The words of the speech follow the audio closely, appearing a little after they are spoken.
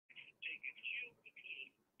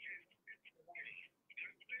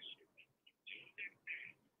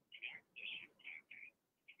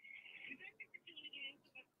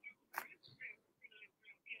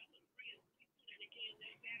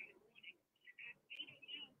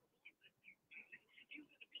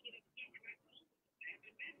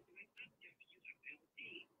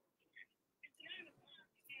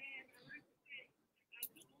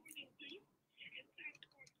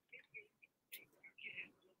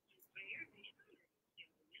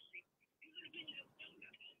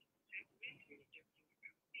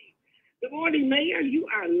Good morning, Mayor. You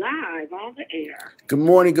are live on the air. Good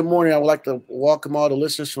morning. Good morning. I would like to welcome all the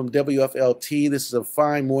listeners from WFLT. This is a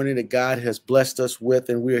fine morning that God has blessed us with,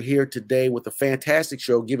 and we are here today with a fantastic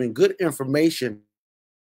show giving good information.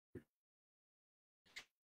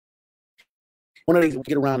 One of the things we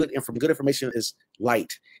get around good information is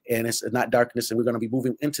light, and it's not darkness, and we're going to be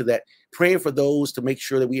moving into that, praying for those to make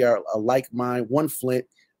sure that we are a like mind, one Flint,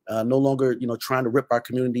 no longer, trying to rip our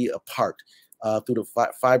community apart through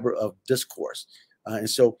the fiber of discourse. And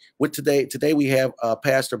so with today we have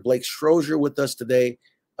Pastor Blake Schroeder with us today,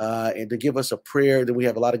 and to give us a prayer. Then we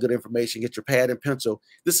have a lot of good information. Get your pad and pencil.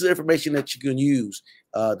 This is information that you can use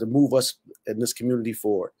to move us in this community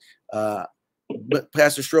forward. But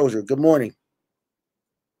Pastor Schroeder, good morning.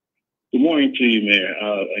 Good morning to you, Mayor.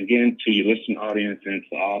 Again, to your listening audience and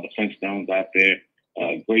to all the Flintstones out there.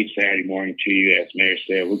 Great Saturday morning to you. As Mayor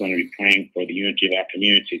said, we're going to be praying for the unity of our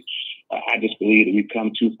community. I just believe that we've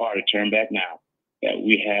come too far to turn back now, that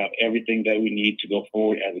we have everything that we need to go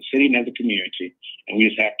forward as a city and as a community, and we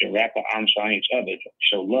just have to wrap our arms around each other,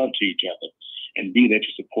 show love to each other, and be there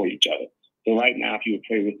to support each other. So right now, if you would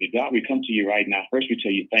pray with me, God, we come to you right now. First, we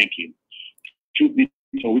tell you thank you. Truth be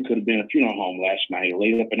told, we could have been in a funeral home last night,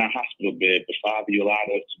 laid up in our hospital bed, but Father, you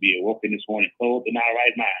allowed us to be awoken this morning, clothed in our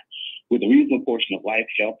right mind, with a reasonable portion of life,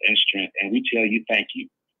 health, and strength, and we tell you thank you.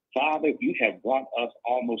 Father, you have brought us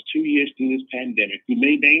almost 2 years through this pandemic. Through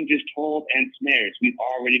many dangers, toils, and snares, we've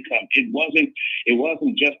already come. It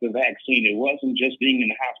wasn't just the vaccine. It wasn't just being in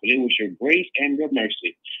the hospital. It was your grace and your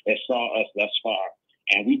mercy that saw us thus far.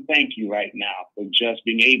 And we thank you right now for just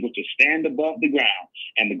being able to stand above the ground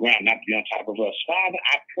and the ground not to be on top of us. Father,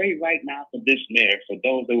 I pray right now for this mayor, for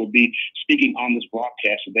those that will be speaking on this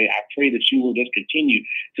broadcast today. I pray that you will just continue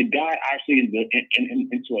to guide our city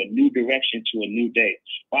into a new direction, to a new day.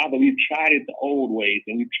 Father, we've tried it the old ways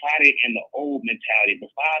and we've tried it in the old mentality.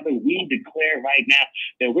 But Father, we declare right now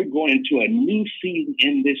that we're going into a new season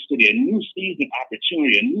in this city, a new season of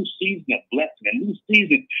opportunity, a new season of blessing, a new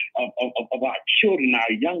season of our children,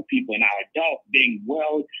 our young people, and our adults being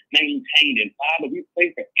well maintained. And Father, we pray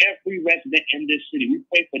for every resident in this city. We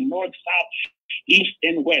pray for north, south, east,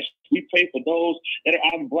 and west. We pray for those that are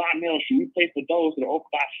on Broadmill Street. We pray for those that are over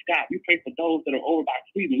by Scott. We pray for those that are over by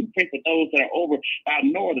Cleveland. We pray for those that are over by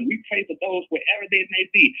Northern. We pray for those wherever they may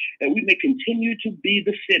be, that we may continue to be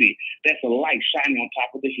the city that's a light shining on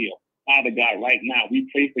top of the hill. Father God, right now, we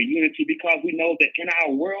pray for unity because we know that in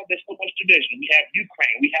our world, there's so much division. We have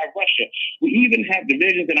Ukraine, we have Russia, we even have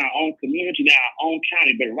divisions in our own community, in our own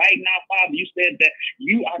county. But right now, Father, you said that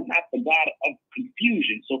you are not the God of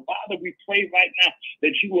confusion. So, Father, we pray right now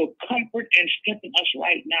that you will comfort and strengthen us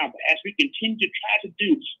right now. But as we continue to try to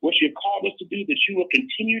do what you called us to do, that you will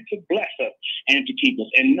continue to bless us and to keep us.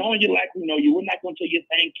 And knowing you like we know you, we're not going to tell you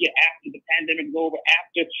thank you after the pandemic is over,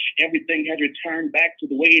 after everything has returned back to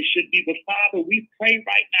the way it should be. But Father, we pray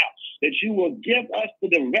right now that you will give us the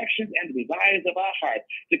directions and the desires of our heart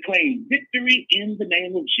to claim victory in the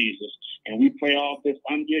name of Jesus. And we pray all this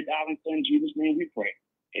under your darling Son, Jesus' name we pray.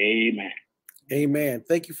 Amen. Amen.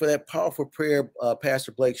 Thank you for that powerful prayer,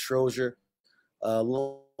 Pastor Blake Schroeder,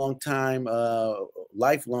 long time,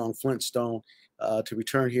 lifelong Flintstone, to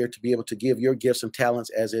return here to be able to give your gifts and talents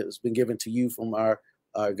as it has been given to you from our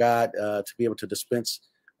God, to be able to dispense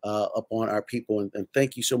upon our people. And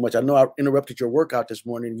thank you so much. I know I interrupted your workout this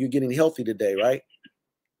morning. You're getting healthy today, right?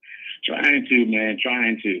 Trying to, man.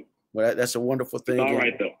 Trying to. Well, that's a wonderful thing. It's all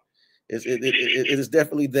right, though. It is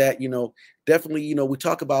definitely that, definitely, we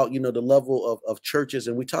talk about, the level of churches,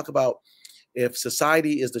 and we talk about if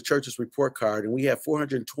society is the church's report card, and we have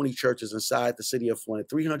 420 churches inside the city of Flint,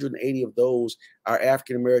 380 of those are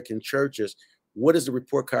African-American churches. What is the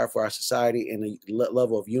report card for our society and the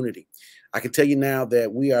level of unity? I can tell you now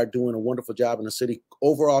that we are doing a wonderful job in the city.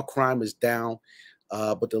 Overall crime is down,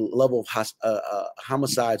 but the level of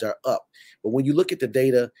homicides are up. But when you look at the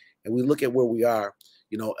data and we look at where we are,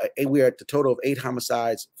 we are at the total of 8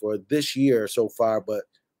 homicides for this year so far, but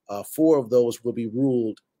 4 of those will be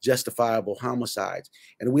ruled justifiable homicides.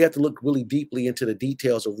 And we have to look really deeply into the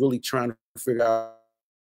details of really trying to figure out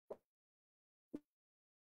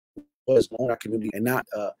was on our community and not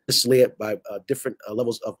misled by different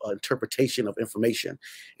levels of interpretation of information.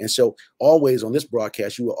 And so always on this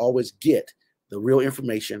broadcast, you will always get the real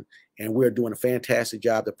information, and we're doing a fantastic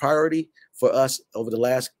job. The priority for us over the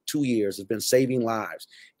last 2 years has been saving lives.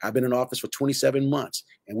 I've been in office for 27 months,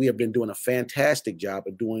 and we have been doing a fantastic job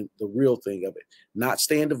of doing the real thing of it, not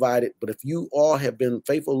staying divided. But if you all have been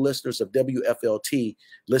faithful listeners of WFLT,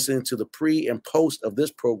 listening to the pre and post of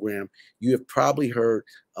this program, you have probably heard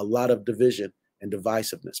a lot of division and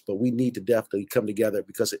divisiveness, but we need to definitely come together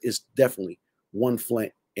because it is definitely one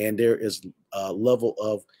Flint, and there is a level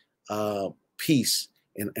of peace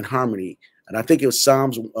and harmony. And I think it was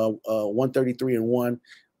Psalms 133:1.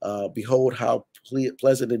 Behold, how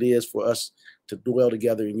pleasant it is for us to dwell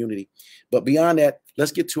together in unity. But beyond that,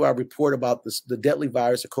 let's get to our report about the deadly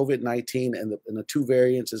virus of COVID-19 and the two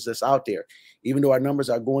variants that's out there. Even though our numbers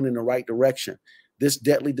are going in the right direction, this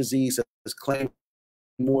deadly disease has claimed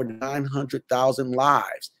more than 900,000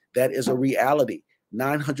 lives. That is a reality.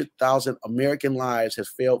 900,000 American lives has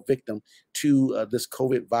fell victim to this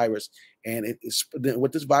COVID virus. And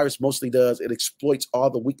what this virus mostly does, it exploits all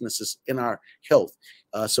the weaknesses in our health.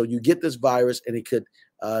 So you get this virus, and it could,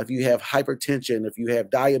 if you have hypertension, if you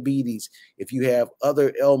have diabetes, if you have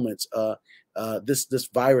other ailments, this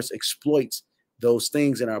virus exploits those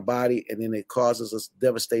things in our body, and then it causes us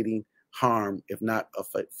devastating harm, if not a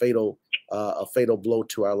fatal blow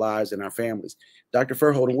to our lives and our families. Dr.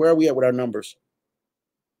 Verholden, where are we at with our numbers?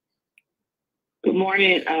 Good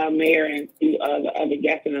morning, Mayor, and to the other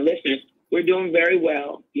guests and the listeners. We're doing very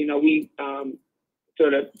well. You know, we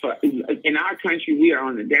in our country, we are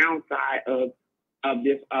on the downside of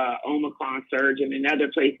this Omicron surge, and in other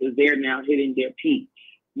places, they're now hitting their peak.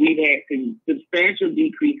 We've had some substantial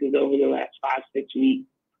decreases over the last 5-6 weeks.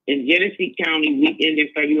 In Genesee County, week ending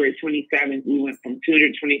February 27th, we went from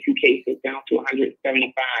 222 cases down to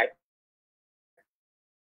 175.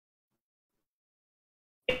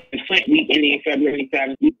 In Flint, week ending February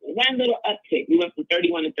 7th, one little uptick. We went from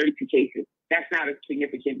 31 to 32 cases. That's not a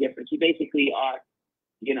significant difference. We basically are,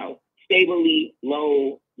 stably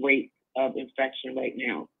low rates of infection right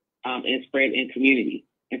now and spread in community.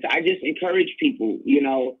 And so I just encourage people,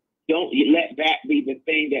 don't let that be the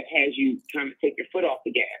thing that has you kind of take your foot off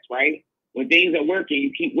the gas, right? When things are working,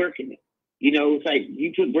 you keep working it. It's like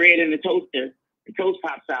you put bread in the toaster, the toast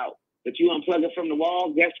pops out, but you unplug it from the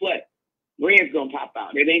wall, guess what? Bread's going to pop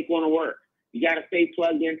out. It ain't going to work. You got to stay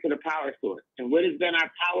plugged into the power source. And what has been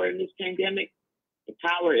our power in this pandemic? The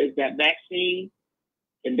power is that vaccine.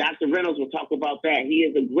 And Dr. Reynolds will talk about that. He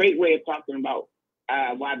has a great way of talking about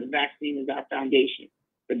why the vaccine is our foundation.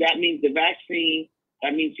 But that means the vaccine,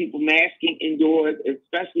 that means people masking indoors,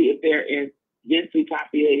 especially if they're in densely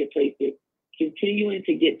populated places, continuing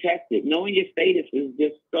to get tested. Knowing your status is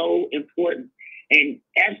just so important. And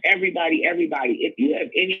as everybody, if you have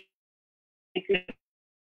any,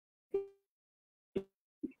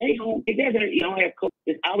 stay home. It doesn't, you don't have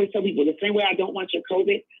COVID. I always tell people the same way I don't want your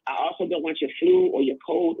COVID, I also don't want your flu or your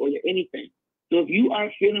cold or your anything. So if you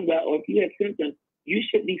are feeling well or if you have symptoms, you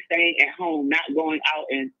should be staying at home, not going out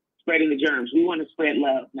and spreading the germs. We want to spread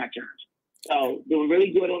love, not germs. So doing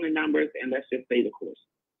really good on the numbers, and let's just stay the course.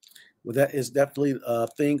 Well, that is definitely a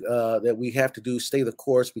thing that we have to do, stay the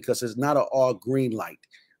course, because it's not an all green light.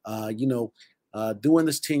 During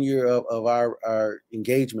this tenure of our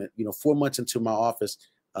engagement, 4 months into my office,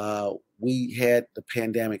 we had the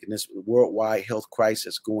pandemic and this worldwide health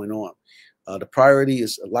crisis going on. The priority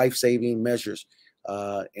is life-saving measures,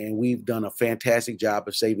 and we've done a fantastic job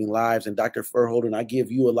of saving lives. And Dr. Verholden, I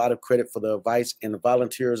give you a lot of credit for the advice and the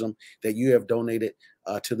volunteerism that you have donated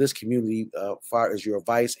to this community as far as your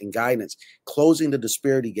advice and guidance, closing the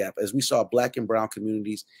disparity gap. As we saw Black and brown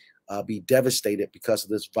communities be devastated because of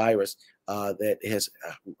this virus that has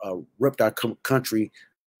ripped our country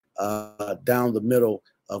down the middle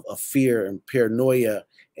of fear and paranoia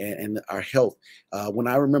and our health. When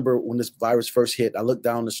I remember when this virus first hit, I looked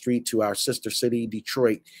down the street to our sister city,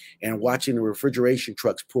 Detroit, and watching the refrigeration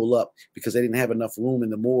trucks pull up because they didn't have enough room in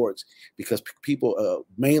the morgues because people,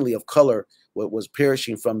 mainly of color, was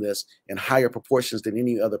perishing from this in higher proportions than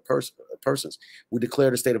any other persons. We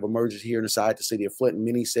declared a state of emergency here inside the city of Flint, and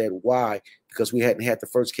many said, why? Because we hadn't had the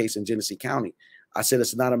first case in Genesee County. I said,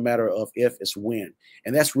 it's not a matter of if, it's when.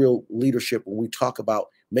 And that's real leadership when we talk about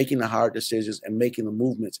making the hard decisions and making the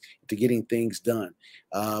movements to getting things done.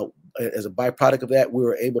 As a byproduct of that, we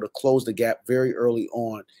were able to close the gap very early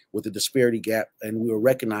on with the disparity gap, and we were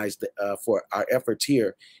recognized for our efforts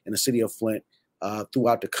here in the city of Flint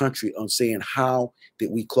throughout the country on saying, how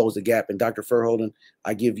did we close the gap? And Dr. Verholden,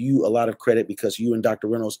 I give you a lot of credit because you and Dr.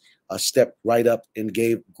 Reynolds stepped right up and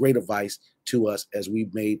gave great advice to us as we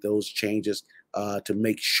made those changes to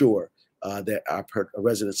make sure that our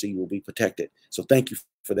residency will be protected. So thank you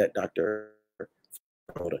for that, Dr.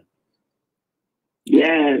 Verholden.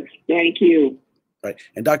 Yes, thank you. Right.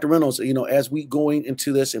 And Dr. Reynolds, as we going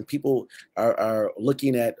into this and people are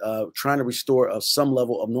looking at trying to restore some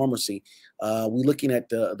level of normalcy, we're looking at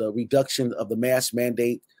the reduction of the mask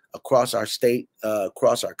mandate across our state,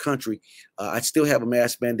 across our country. I still have a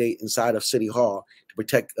mask mandate inside of City Hall to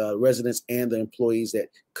protect residents and the employees that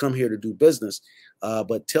come here to do business.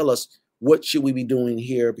 But tell us, what should we be doing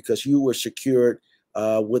here? Because you were secured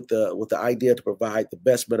with the idea to provide the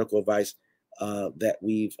best medical advice that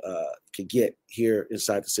we've could get here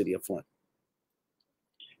inside the city of Flint.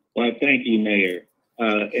 Well, thank you, Mayor.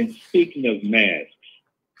 And speaking of masks,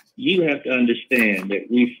 you have to understand that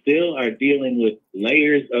we still are dealing with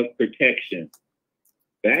layers of protection.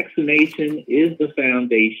 Vaccination is the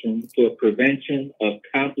foundation for prevention of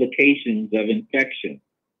complications of infection.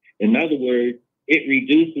 In other words, it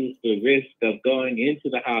reduces the risk of going into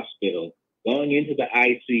the hospital, going into the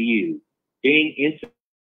ICU, being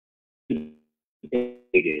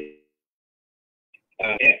intubated.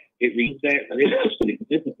 It reduces that risk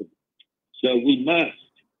significantly. So we must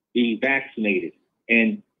be vaccinated.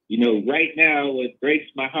 And, you know, right now, what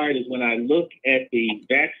breaks my heart is when I look at the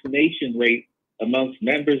vaccination rate amongst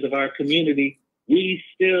members of our community, we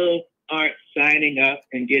still aren't signing up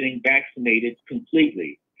and getting vaccinated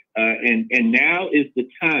completely. And now is the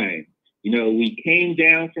time. You know, we came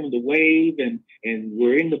down from the wave and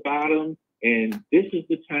we're in the bottom, and this is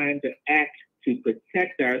the time to act to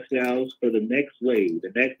protect ourselves for the next wave,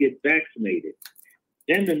 and that's get vaccinated.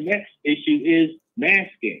 Then the next issue is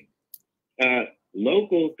masking.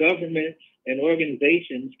 Local governments and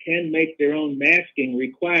organizations can make their own masking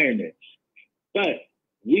requirements, but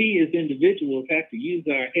we as individuals have to use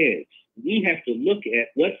our heads. We have to look at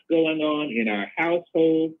what's going on in our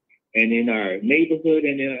household and in our neighborhood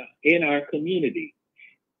and in our community.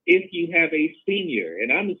 If you have a senior,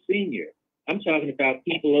 and I'm a senior, I'm talking about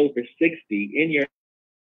people over 60 in your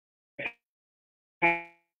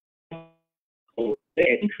household,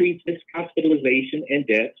 that increase this hospitalization and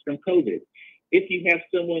deaths from COVID. If you have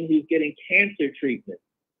someone who's getting cancer treatment,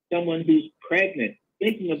 someone who's pregnant,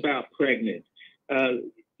 thinking about pregnant,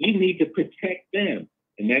 you need to protect them.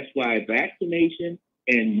 And that's why vaccination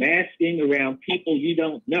and masking around people you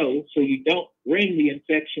don't know so you don't bring the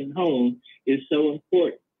infection home is so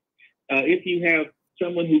important. If you have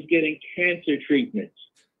someone who's getting cancer treatments,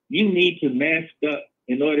 you need to mask up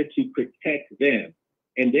in order to protect them.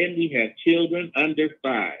 And then we have children under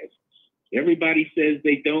 5. Everybody says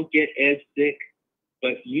they don't get as sick,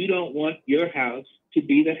 but you don't want your house to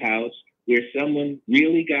be the house where someone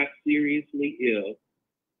really got seriously ill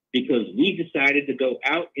because we decided to go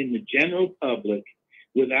out in the general public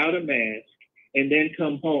without a mask and then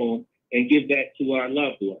come home and give that to our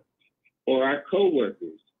loved ones or our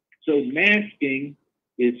coworkers. So masking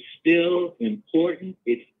is still important.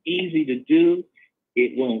 It's easy to do.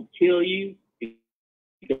 It won't kill you.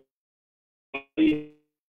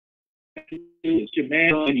 It's your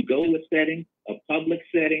mask when you go to a setting, a public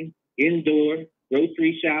setting, indoor,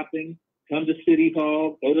 grocery shopping, come to City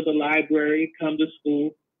Hall, go to the library, come to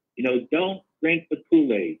school. You know, don't drink the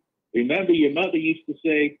Kool-Aid. Remember, your mother used to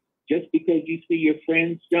say, just because you see your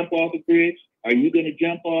friends jump off a bridge, are you going to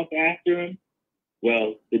jump off after them?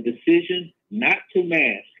 Well, the decision not to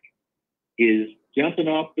mask is jumping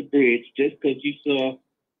off the bridge just because you saw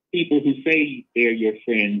people who say they're your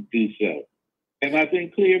friends do so. Have I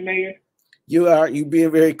been clear, Mayor? You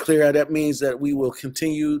being very clear. That means that we will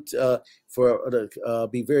continue to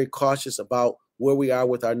be very cautious about where we are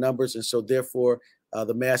with our numbers, and so therefore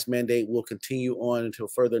the mask mandate will continue on until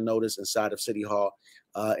further notice inside of City Hall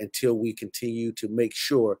until we continue to make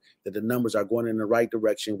sure that the numbers are going in the right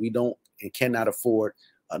direction. We don't and cannot afford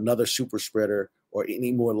another super spreader or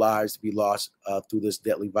any more lives to be lost through this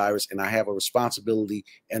deadly virus. And I have a responsibility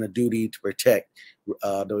and a duty to protect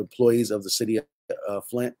the employees of the city of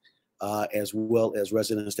Flint, as well as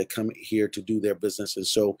residents that come here to do their business. And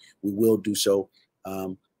so we will do so,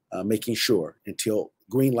 making sure until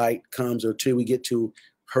green light comes or till we get to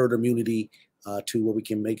herd immunity to where we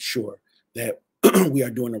can make sure that we are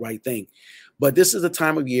doing the right thing. But this is a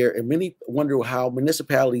time of year, and many wonder how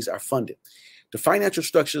municipalities are funded. The financial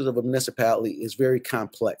structures of a municipality is very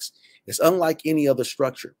complex. It's unlike any other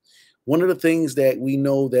structure. One of the things that we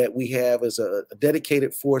know that we have is a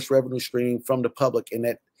dedicated forced revenue stream from the public, and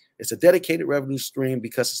that it's a dedicated revenue stream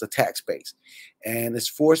because it's a tax base, and it's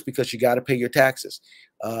forced because you got to pay your taxes.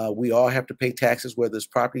 We all have to pay taxes, whether it's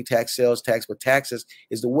property tax, sales tax, but taxes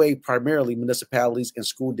is the way primarily municipalities and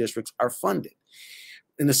school districts are funded.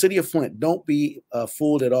 In the city of Flint, don't be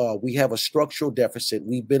fooled at all. We have a structural deficit.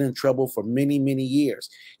 We've been in trouble for many, many years.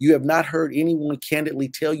 You have not heard anyone candidly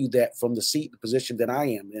tell you that from the position that I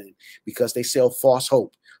am in, because they sell false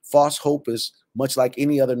hope. False hope is much like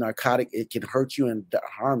any other narcotic. It can hurt you and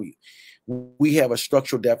harm you. We have a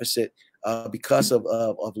structural deficit because of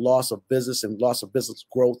loss of business and loss of business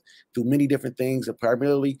growth through many different things. And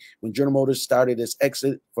primarily when General Motors started its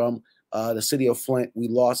exit from the city of Flint, we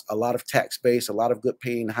lost a lot of tax base, a lot of good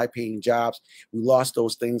paying, high paying jobs. We lost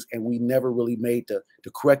those things, and we never really made the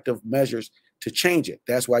corrective measures to change it.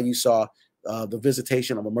 That's why you saw the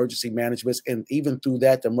visitation of emergency managements. And even through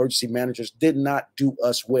that, the emergency managers did not do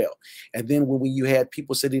us well. And then when you had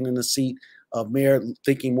people sitting in the seat of mayor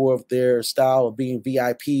thinking more of their style of being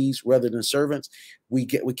VIPs rather than servants, we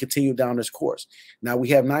continue down this course. Now we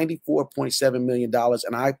have $94.7 million,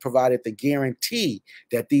 and I provided the guarantee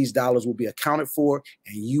that these dollars will be accounted for,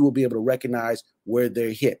 and you will be able to recognize where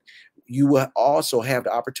they're hit. You will also have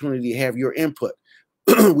the opportunity to have your input.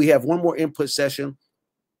 We have one more input session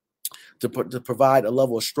to provide a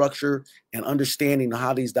level of structure and understanding of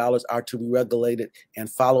how these dollars are to be regulated and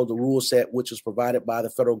follow the rule set, which was provided by the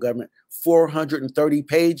federal government, 430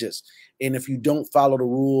 pages. And if you don't follow the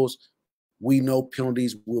rules, we know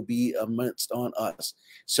penalties will be immersed on us.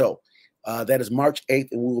 So that is March 8th,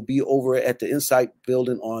 and we will be over at the Insight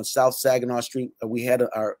building on South Saginaw Street. We had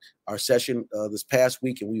our session this past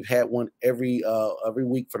week, and we've had one every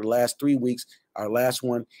week for the last 3 weeks. Our last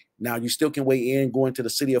one. Now you still can weigh in going to the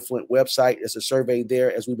City of Flint website. There's a survey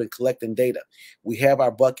there as we've been collecting data. We have our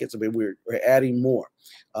buckets, but we're adding more,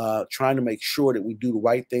 trying to make sure that we do the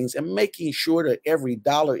right things and making sure that every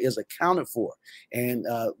dollar is accounted for. And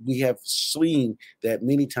we have seen that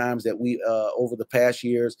many times that we, over the past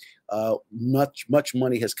years, much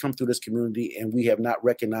money has come through this community, and we have not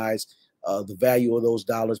recognized the value of those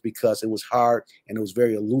dollars because it was hard and it was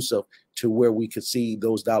very elusive to where we could see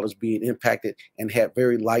those dollars being impacted and have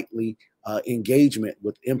very lightly engagement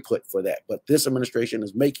with input for that. But this administration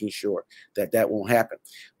is making sure that that won't happen.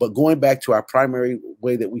 But going back to our primary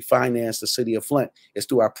way that we finance the city of Flint is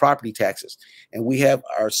through our property taxes. And we have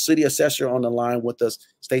our city assessor on the line with us,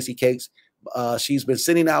 Stacy Cakes. She's been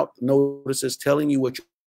sending out notices telling you what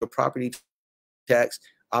your property tax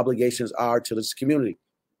obligations are to this community.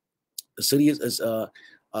 The city is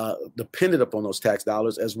dependent upon those tax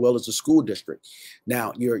dollars, as well as the school district.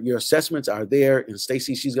 Now, your assessments are there, and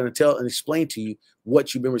Stacy, she's going to tell and explain to you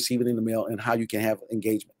what you've been receiving in the mail and how you can have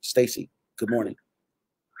engagement. Stacy, good morning.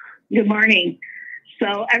 Good morning.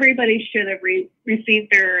 So everybody should have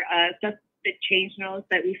received their assessment change notice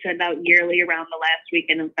that we send out yearly around the last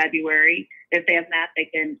weekend in February. If they have not, they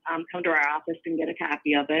can come to our office and get a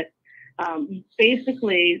copy of it.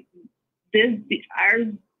 Basically, our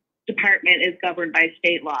department is governed by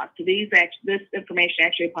state law. So this information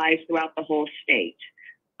actually applies throughout the whole state.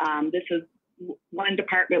 This is one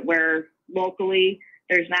department where locally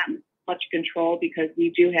there's not much control because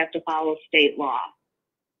we do have to follow state law.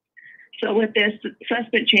 So with this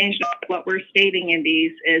assessment change, what we're stating in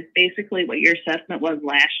these is basically what your assessment was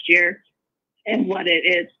last year and what it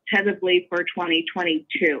is tentatively for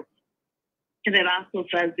 2022. And it also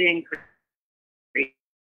says the increase.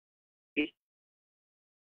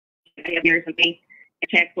 Years of me,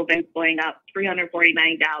 tax bill going up $349, while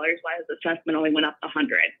his assessment only went up $100.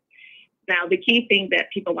 Now, the key thing that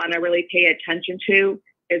people want to really pay attention to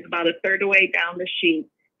is about a third of the way down the sheet.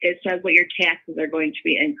 It says what your taxes are going to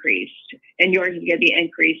be increased, and yours is going to be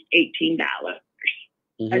increased $18.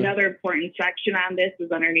 Mm-hmm. Another important section on this is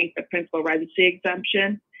underneath the principal residency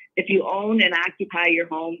exemption. If you own and occupy your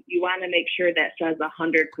home, you want to make sure that says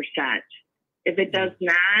 100%. If it does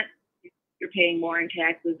not, you're paying more in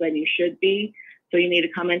taxes than you should be. So you need to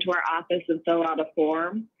come into our office and fill out a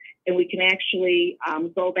form, and we can actually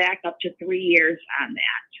go back up to 3 years on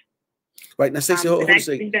that. Right now, Stacey, hold on a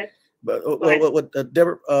second. But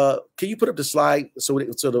Deborah, can you put up the slide so the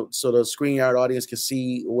ScreenYard audience can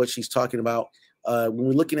see what she's talking about? When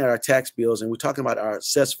we're looking at our tax bills and we're talking about our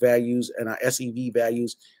assessed values and our SEV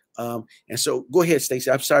values. And so go ahead, Stacey.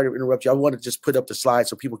 I'm sorry to interrupt you. I want to just put up the slide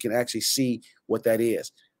so people can actually see what that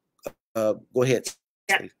is. Go ahead.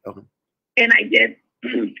 Yeah. Okay. And I did,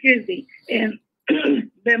 excuse me. And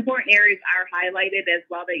the important areas are highlighted as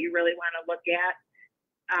well that you really want to look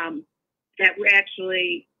at that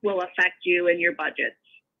actually will affect you and your budgets.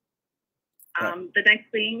 The next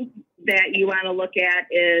thing that you want to look at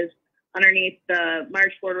is underneath the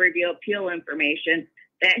March Board of Review appeal information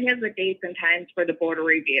that has the dates and times for the Board of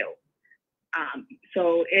Review.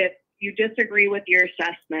 So if you disagree with your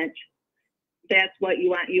assessment, that's what you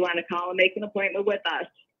want. You want to call and make an appointment with us.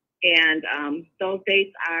 And those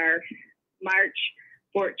dates are March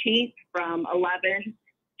 14th from 11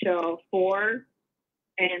 till 4.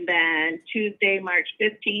 And then Tuesday, March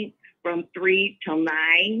 15th from 3 till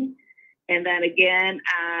 9. And then again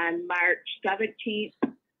on March 17th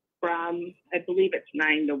from, I believe it's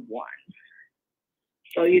 9 to 1.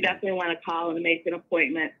 So you definitely want to call and make an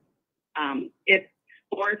appointment. If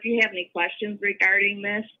you have any questions regarding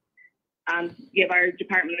this, give our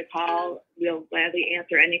department a call. We'll gladly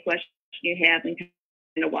answer any question you have and kind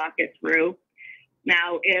of walk it through.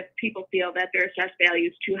 Now, if people feel that their assessed value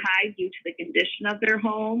is too high due to the condition of their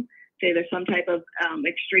home, say there's some type of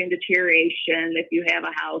extreme deterioration, if you have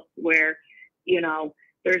a house where, you know,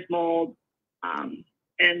 there's mold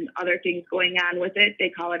and other things going on with it, they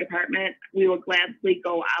call a department. We will gladly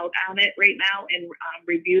go out on it right now and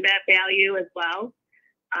review that value as well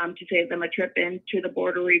to save them a trip into the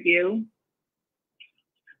border review.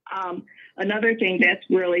 Another thing that's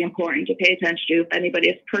really important to pay attention to, if anybody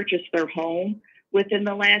has purchased their home within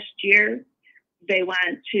the last year, they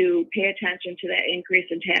want to pay attention to that increase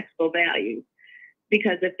in taxable value.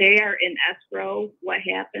 Because if they are in escrow, what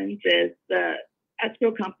happens is the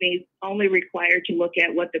escrow company is only required to look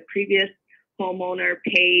at what the previous homeowner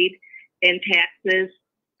paid in taxes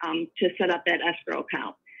to set up that escrow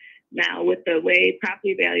account. Now, with the way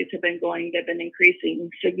property values have been going, they've been increasing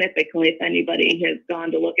significantly if anybody has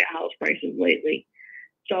gone to look at house prices lately.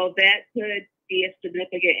 So that could be a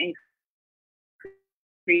significant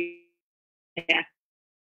increase in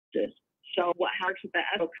taxes. So what happens with the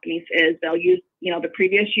escrow companies is they'll use, you know, the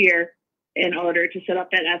previous year in order to set up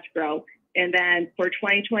that escrow. And then for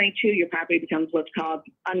 2022, your property becomes what's called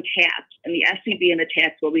uncapped, and the SCB and the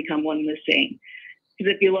tax will become one and the same.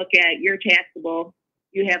 Because if you look at your taxable,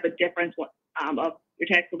 you have a difference of your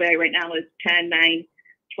taxable value right now is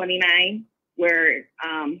 10,929, where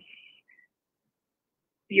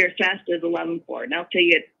your assessed is 11,400. Now, say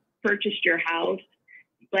you had purchased your house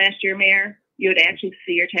last year, Mayor, you would actually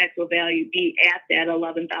see your taxable value be at that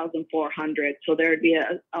 11,400. So there would be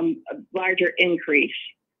a larger increase.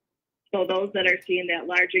 So those that are seeing that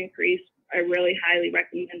large increase, I really highly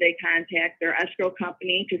recommend they contact their escrow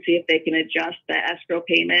company to see if they can adjust the escrow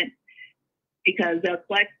payment, because they'll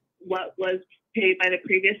collect what was paid by the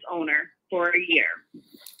previous owner for a year.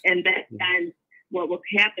 And then what will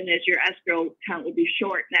happen is your escrow account will be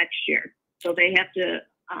short next year. So they have to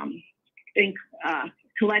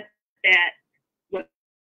collect that,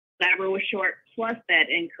 whatever was short, plus that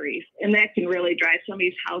increase. And that can really drive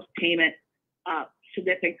somebody's house payment up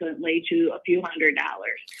significantly to a few $100s.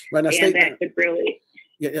 Right now, and that could really...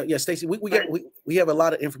 Yeah, Stacey, we have a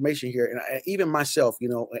lot of information here, and even myself, you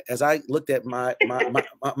know, as I looked at my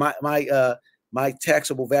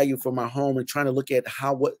taxable value for my home and trying to look at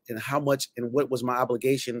how much and what was my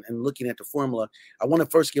obligation, and looking at the formula, I want to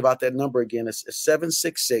first give out that number again. It's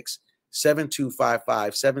 766-7255,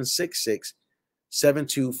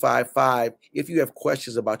 766-7255. If you have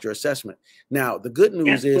questions about your assessment. Now, the good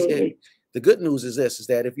news is this, is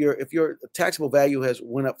that if your taxable value has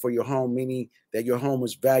went up for your home, meaning that your home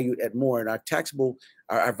was valued at more, and our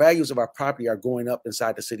values of our property are going up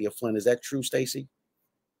inside the city of Flint. Is that true, Stacey?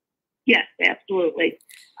 Yes, absolutely.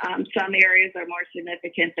 Some areas are more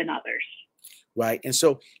significant than others. Right. And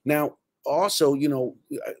so now also, you know,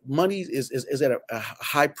 money is at a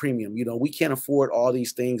high premium. You know, we can't afford all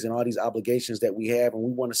these things and all these obligations that we have, and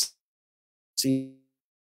we want to see,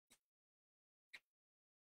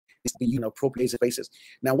 you know, appropriate basis.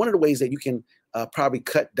 Now, one of the ways that you can probably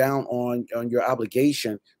cut down on your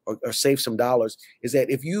obligation or save some dollars is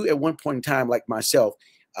that if you, at one point in time, like myself,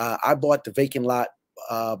 I bought the vacant lot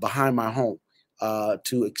behind my home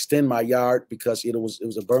to extend my yard, because it was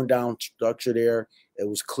a burned down structure there. It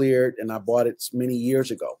was cleared, and I bought it many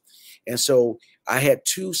years ago. And so I had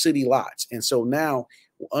 2 city lots. And so now,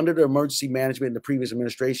 under the emergency management in the previous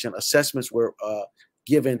administration, assessments were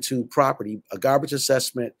given to property, a garbage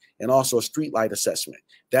assessment and also a streetlight assessment.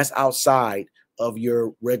 That's outside of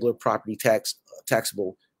your regular property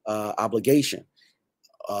taxable obligation.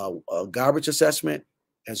 A garbage assessment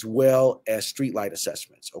as well as streetlight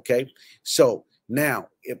assessments. Okay, so now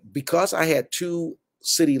because I had 2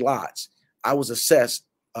 city lots, I was assessed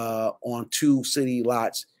on 2 city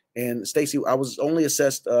lots. And Stacey, I was only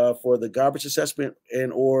assessed for the garbage assessment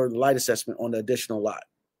or light assessment on the additional lot,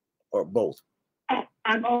 or both.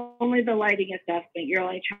 I'm only the lighting assessment. You're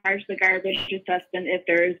only charged the garbage assessment if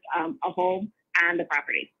there's a home on the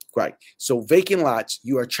property. Right. So vacant lots,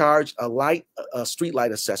 you are charged a street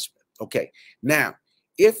light assessment. Okay. Now,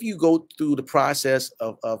 if you go through the process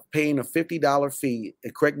of paying a $50 fee,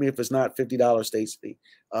 and correct me if it's not $50, Stacey,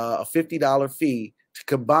 a $50 fee to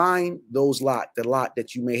combine those the lot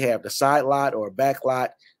that you may have, the side lot or a back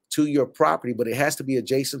lot, to your property, but it has to be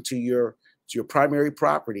adjacent to your primary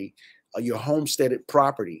property, your homesteaded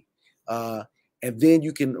property, and then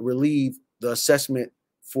you can relieve the assessment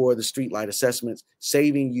for the streetlight assessments,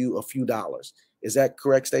 saving you a few dollars. Is that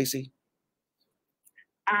correct, Stacey?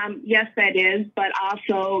 Yes, that is, but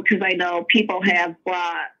also because I know people have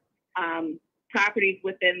bought properties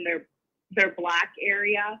within their block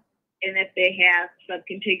area, and if they have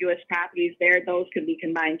subcontiguous properties there, those can be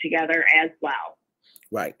combined together as well.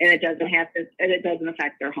 Right. And it doesn't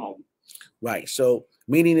affect their home. Right. So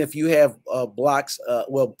meaning if you have blocks,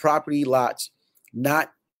 property lots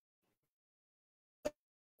not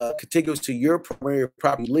contiguous to your primary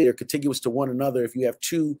property later, contiguous to one another. If you have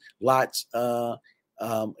two lots in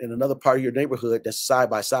another part of your neighborhood that's side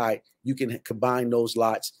by side, you can combine those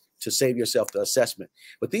lots to save yourself the assessment.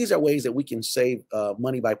 But these are ways that we can save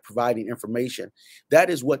money by providing information. That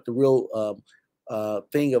is what the real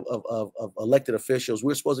thing of elected officials.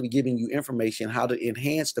 We're supposed to be giving you information how to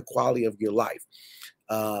enhance the quality of your life,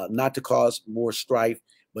 not to cause more strife.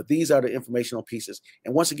 But these are the informational pieces.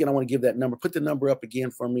 And once again, I want to give that number. Put the number up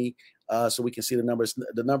again for me so we can see the numbers.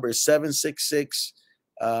 The number is 766.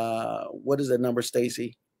 What is that number,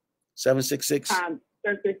 Stacy? 766?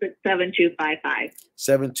 7255.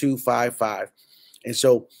 7255. And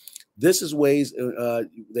so this is ways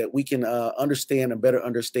that we can understand and better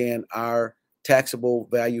understand our taxable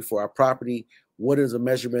value for our property. What is the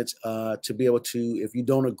measurements to be able to, if you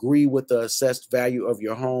don't agree with the assessed value of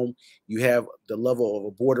your home, you have the level of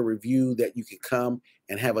a board of review that you can come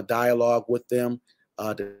and have a dialogue with them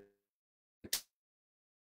to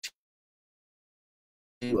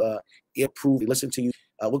improve, listen to you.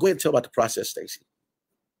 We'll go ahead and tell about the process, Stacy.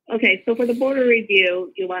 Okay, so for the board of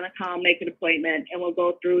review, you want to come, make an appointment, and we'll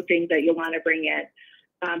go through things that you want to bring in.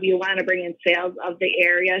 You want to bring in sales of the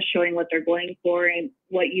area, showing what they're going for and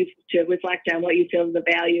what you to reflect on what you feel the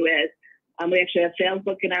value is. We actually have sales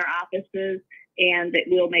book in our offices, and that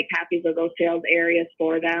we'll make copies of those sales areas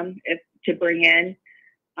for them to bring in.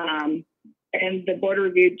 And the board of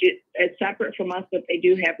review is separate from us, but they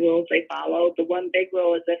do have rules they follow. The one big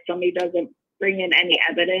rule is if somebody doesn't bring in any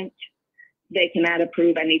evidence, they cannot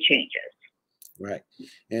approve any changes. Right.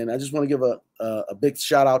 And I just want to give a big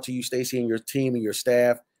shout out to you, Stacy, and your team and your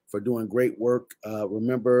staff for doing great work.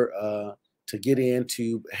 Remember to get in,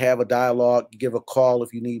 to have a dialogue, give a call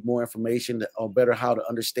if you need more information on better how to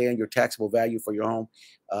understand your taxable value for your home.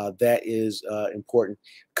 That is important.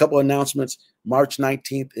 A couple of announcements. March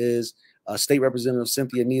 19th is State Representative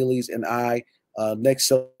Cynthia Neeley's and I next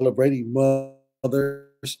celebrating mothers.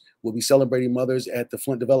 We'll be celebrating mothers at the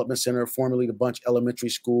Flint Development Center, formerly the Bunch Elementary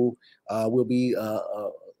School. We'll be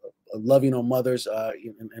loving on mothers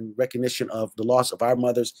in recognition of the loss of our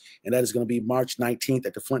mothers. And that is going to be March 19th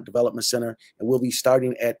at the Flint Development Center. And we'll be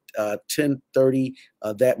starting at 10:30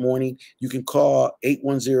 that morning. You can call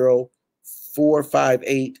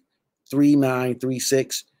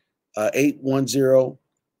 810-458-3936,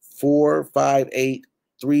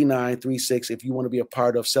 810-458-3936 if you want to be a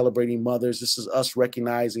part of celebrating mothers. This is us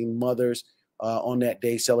recognizing mothers on that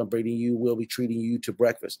day, celebrating you. We'll be treating you to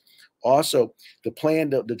breakfast. Also, the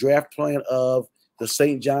draft plan of the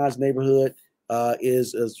St. John's neighborhood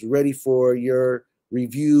is ready for your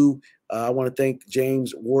review. I want to thank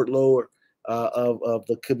James Wardlow of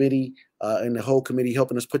the committee and the whole committee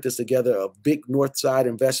helping us put this together. A big North Side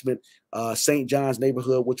investment, St. John's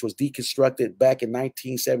neighborhood, which was deconstructed back in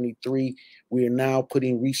 1973. We are now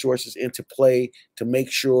putting resources into play to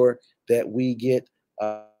make sure that we get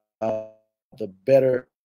the better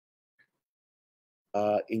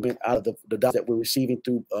out of the dollars that we're receiving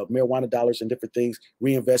through marijuana dollars and different things,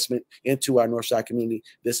 reinvestment into our Northside community.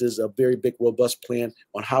 This is a very big, robust plan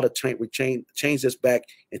on how to change this back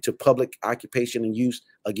into public occupation and use.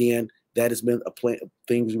 Again, that has been a plan,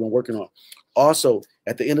 things we've been working on. Also,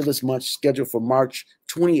 at the end of this month, scheduled for March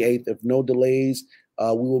 28th, if no delays,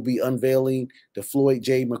 we will be unveiling the Floyd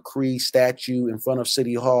J. McCree statue in front of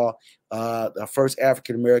City Hall. The first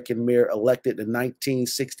African-American mayor elected in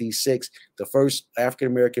 1966, the first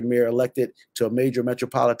African-American mayor elected to a major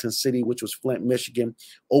metropolitan city, which was Flint, Michigan.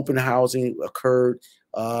 Open housing occurred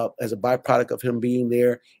as a byproduct of him being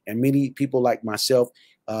there. And many people like myself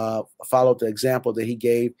followed the example that he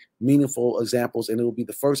gave, meaningful examples. And it will be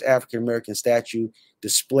the first African-American statue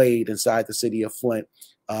displayed inside the city of Flint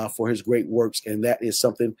for his great works. And that is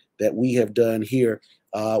something that we have done here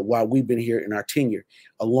while we've been here in our tenure,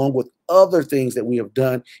 along with other things that we have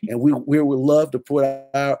done. And we would love to put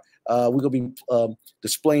out, we're going to be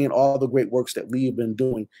displaying all the great works that we have been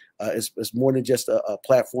doing. It's more than just a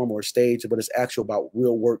platform or a stage, but it's actual about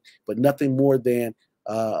real work, but nothing more than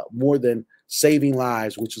saving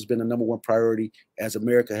lives, which has been the number one priority as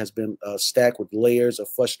America has been stacked with layers of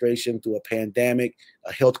frustration through a pandemic,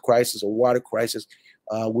 a health crisis, a water crisis.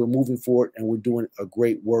 We're moving forward and we're doing a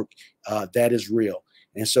great work that is real.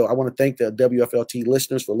 And so I want to thank the WFLT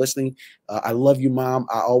listeners for listening. I love you, Mom.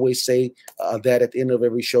 I always say that at the end of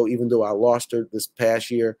every show, even though I lost her this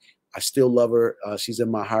past year, I still love her. She's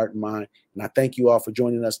in my heart and mind. And I thank you all for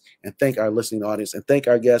joining us, and thank our listening audience, and thank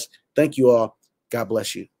our guests. Thank you all. God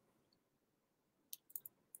bless you.